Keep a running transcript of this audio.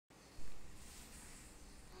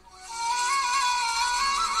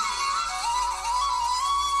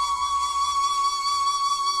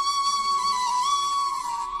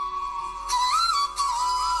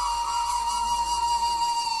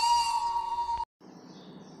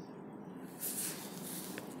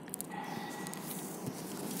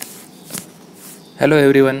Hello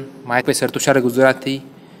everyone, my Professor Tushar Gujarathi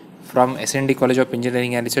from SND College of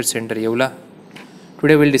Engineering and Research Center, Yeola.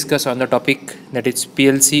 Today we'll discuss on the topic that is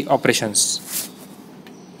PLC operations.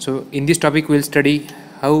 So in this topic we'll study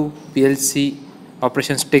how PLC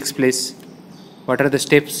operations takes place, what are the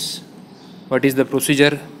steps, what is the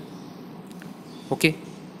procedure, okay.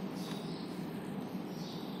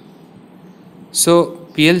 So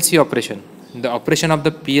PLC operation, the operation of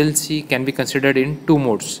the PLC can be considered in two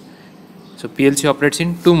modes. So PLC operates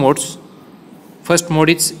in two modes. First mode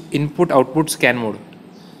is input-output scan mode,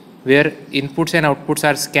 where inputs and outputs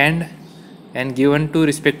are scanned and given to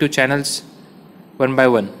respective channels one by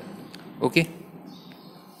one. Okay.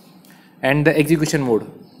 And the execution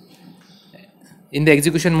mode. In the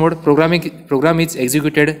execution mode, program is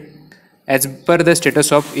executed as per the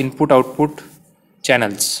status of input-output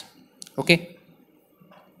channels. Okay.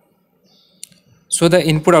 So the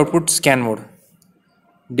input-output scan mode.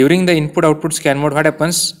 During the input-output scan mode, what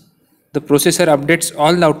happens? The processor updates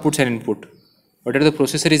all the outputs and input. Whatever the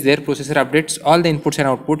processor is there, processor updates all the inputs and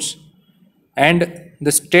outputs, and the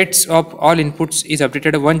states of all inputs is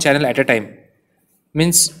updated one channel at a time.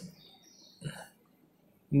 Means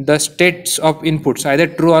the states of inputs, either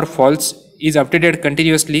true or false, is updated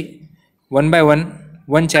continuously one by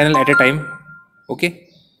one channel at a time. Okay.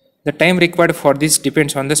 The time required for this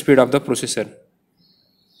depends on the speed of the processor.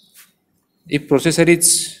 If processor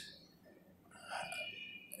is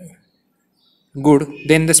good,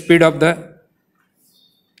 then the speed of the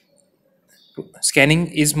scanning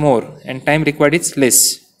is more and time required is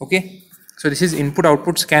less. Okay. So this is input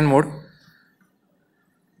output scan mode.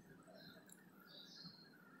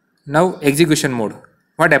 Now execution mode.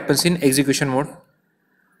 What happens in execution mode?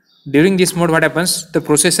 During this mode, what happens? The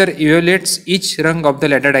processor evaluates each rung of the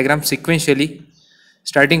ladder diagram sequentially,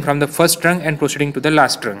 starting from the first rung and proceeding to the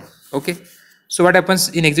last rung. Okay. So what happens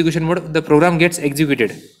in execution mode? The program gets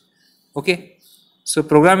executed. Okay. So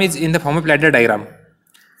program is in the form of ladder diagram.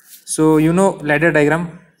 So you know ladder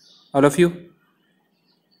diagram, all of you.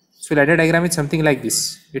 So ladder diagram is something like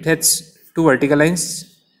this. It has two vertical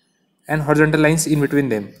lines and horizontal lines in between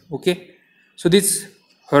them. Okay. So these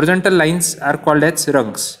horizontal lines are called as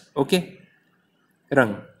rungs. Okay.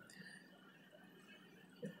 Rung.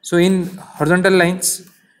 So in horizontal lines,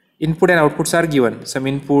 input and outputs are given. Some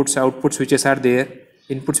inputs, output switches are there.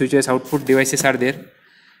 Input switches, output devices are there.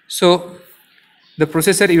 So the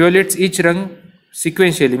processor evaluates each rung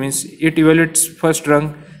sequentially, means it evaluates first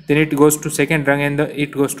rung, then it goes to second rung, and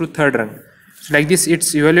it goes to third rung. So like this, it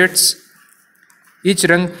evaluates each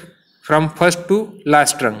rung from first to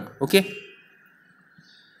last rung. Okay.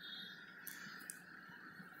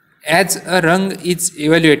 As a rung is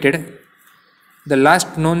evaluated, the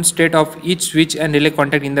last known state of each switch and relay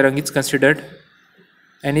contact in the rung is considered,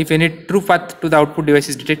 and if any true path to the output device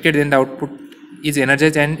is detected, then the output is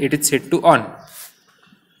energized and it is set to on.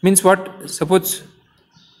 Means what? Suppose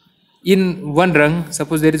in one rung,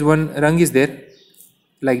 suppose there is one rung is there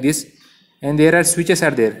like this, and there are switches are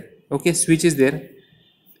there. Okay, switch is there.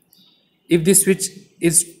 If this switch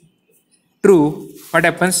is true, what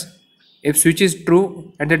happens? If switch is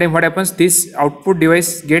true, at the time what happens? This output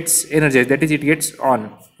device gets energized, that is, it gets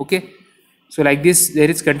on. Okay. So like this, there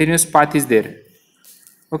is continuous path is there.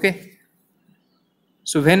 Okay.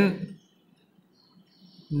 So when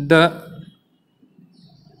the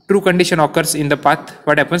true condition occurs in the path,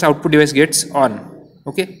 what happens? Output device gets on.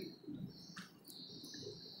 Okay.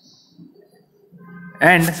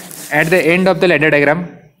 And at the end of the ladder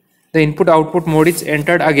diagram, the input output mode is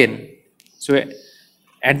entered again. So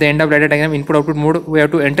at the end of ladder diagram, input output mode, we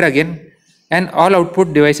have to enter again, and all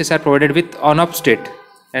output devices are provided with on off state,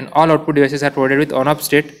 and all output devices are provided with on off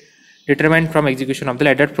state determined from execution of the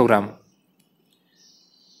ladder program.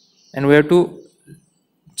 And we have to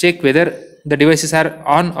check whether the devices are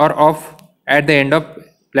on or off at the end of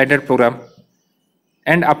ladder program.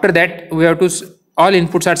 And after that, we have to all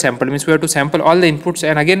inputs are sampled, means we have to sample all the inputs,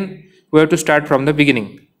 and again we have to start from the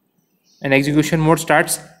beginning, and execution mode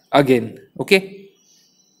starts again. Okay.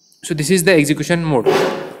 So this is the execution mode.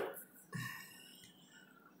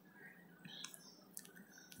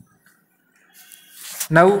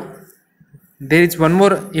 Now there is one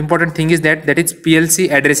more important thing is that is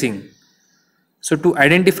PLC addressing. So to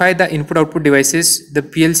identify the input output devices, the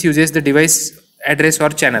PLC uses the device address or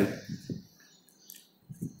channel.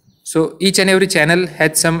 So each and every channel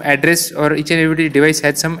has some address, or each and every device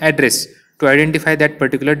has some address to identify that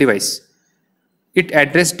particular device. Its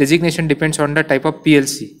address designation depends on the type of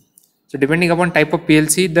PLC. So depending upon type of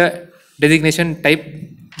PLC, the designation type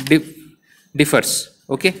differs.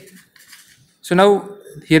 Okay. So now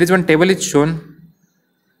here is one table is shown.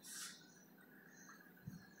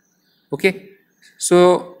 Okay. So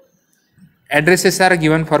addresses are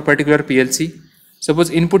given for particular PLC.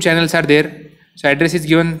 Suppose input channels are there, so address is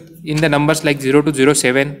given in the numbers like 0 to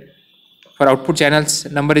 07. For output channels,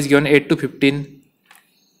 number is given 8 to 15.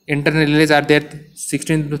 Internal relays are there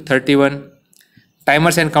 16 to 31.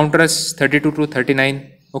 Timers and counters 32 to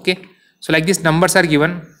 39. Okay, so like this numbers are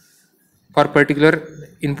given for particular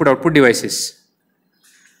input output devices.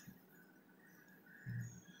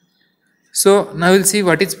 So now we'll see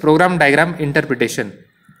what is program diagram interpretation.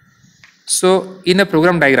 So in a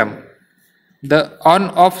program diagram, the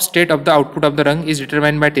on-off state of the output of the rung is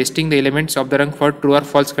determined by testing the elements of the rung for true or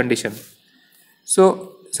false condition.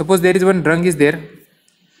 So suppose there is one rung is there,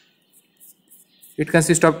 it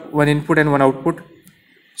consists of one input and one output.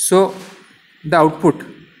 So the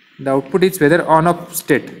output is whether on-off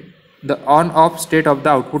state. The on-off state of the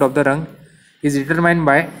output of the rung is determined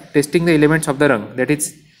by testing the elements of the rung. That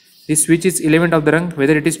is, this switch is element of the rung,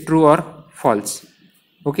 whether it is true or false.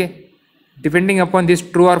 Okay, depending upon this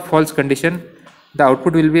true or false condition, the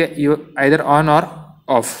output will be either on or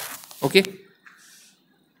off. Okay,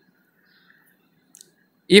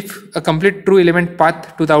 if a complete true element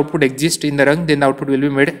path to the output exists in the rung, then the output will be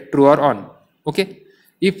made true or on. Okay,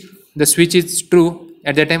 if the switch is true,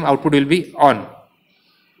 at that time output will be on,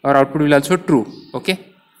 or output will also true.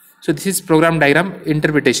 Okay, so this is program diagram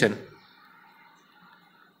interpretation.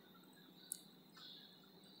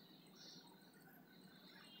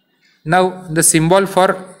 Now the symbol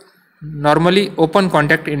for normally open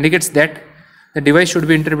contact indicates that the device should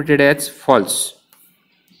be interpreted as false.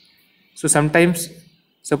 So sometimes,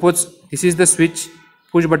 suppose this is the switch,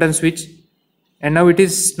 push button switch, and now it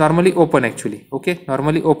is normally open actually. Okay,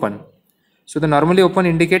 normally open. So the normally open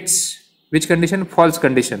indicates which condition? False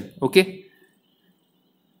condition. Okay,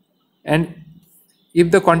 and if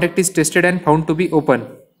the contact is tested and found to be open,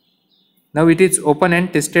 now it is open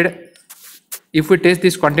and tested. If we test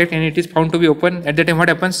this contact and it is found to be open, at that time what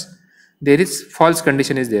happens? There is false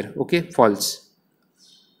condition is there. Okay, false.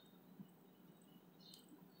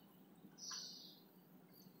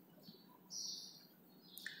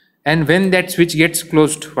 And when that switch gets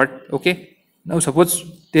closed, what? Okay, now suppose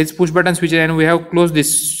there is push button switch and we have closed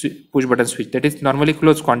this push button switch, that is normally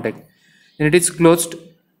closed contact, and it is closed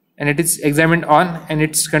and it is examined on and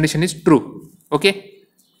its condition is true. Okay,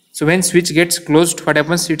 so when switch gets closed, what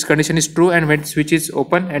happens? Its condition is true, and when switch is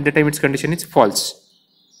open, at the time its condition is false.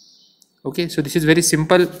 Okay, so this is very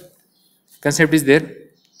simple concept is there.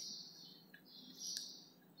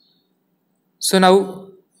 So now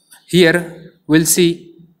here we'll see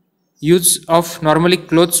use of normally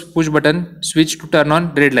closed push button switch to turn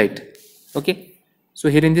on red light. Okay, so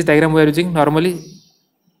here in this diagram we are using normally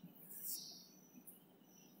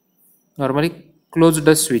closed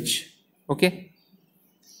the switch. Okay,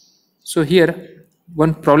 so here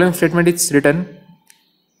one problem statement is written: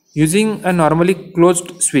 using a normally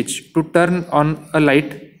closed switch to turn on a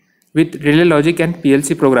light with relay logic and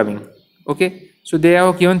PLC programming. Okay, so they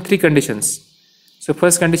have given three conditions. So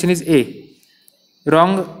first condition is A,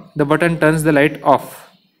 wrong, the button turns the light off.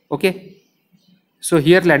 Okay, so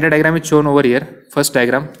here ladder diagram is shown over here, first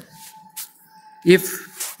diagram.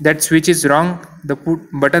 If that switch is wrong, the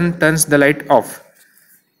button turns the light off.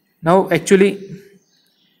 Now actually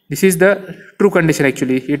this is the true condition.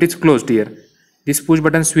 Actually it is closed here. This push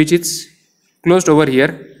button switch is closed over here,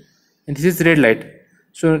 and this is red light.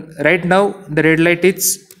 So right now the red light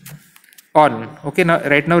is on. Okay, now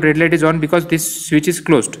right now red light is on because this switch is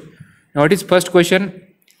closed. Now what is first question?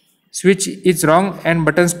 Switch is wrong and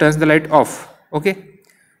buttons turns the light off. Okay,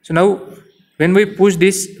 so now when we push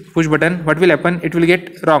this push button, what will happen? It will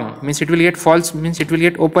get wrong, means it will get false, means it will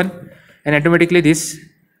get open, and automatically this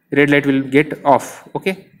red light will get off.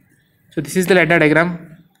 Okay, so this is the ladder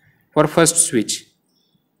diagram for first switch.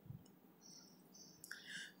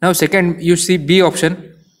 Now second, you see B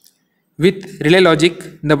option, with relay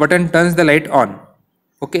logic the button turns the light on.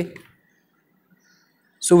 Okay,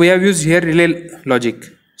 so we have used here relay logic.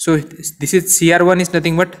 So this is CR1 is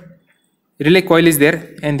nothing but relay coil is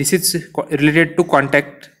there, and this is related to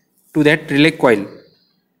contact to that relay coil.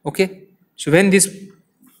 Okay, so when this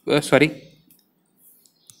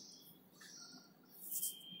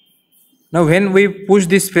now when we push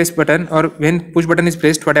this press button, or when push button is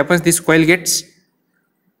pressed, what happens? This coil gets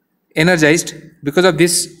energized. Because of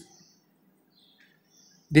this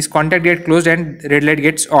contact gets closed and red light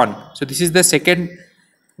gets on. So this is the second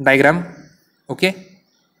diagram. Okay,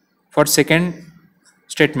 for second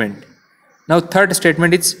statement. Now third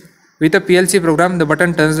statement is, with a PLC program the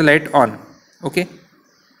button turns the light on. Okay,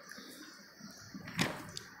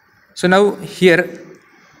 so now here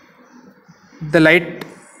the light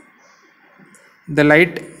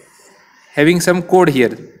having some code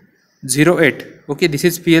here 08. Okay, this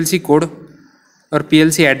is PLC code or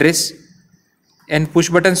PLC address, and push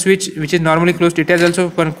button switch which is normally closed, it has also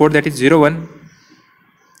one code that is 01.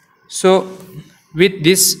 So with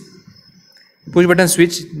this push button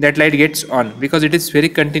switch, that light gets on because it is very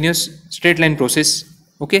continuous straight line process.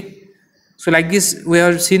 Okay, so like this we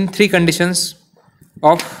have seen three conditions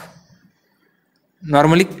of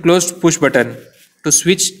normally closed push button to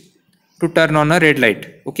switch to turn on a red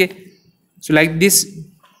light. Okay, so like this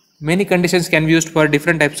many conditions can be used for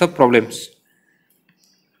different types of problems.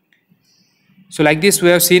 So like this we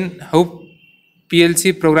have seen how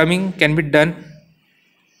PLC programming can be done,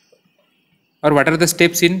 or what are the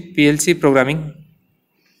steps in PLC programming.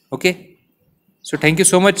 Okay, so thank you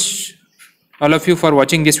so much all of you for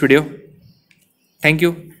watching this video. Thank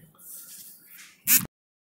you.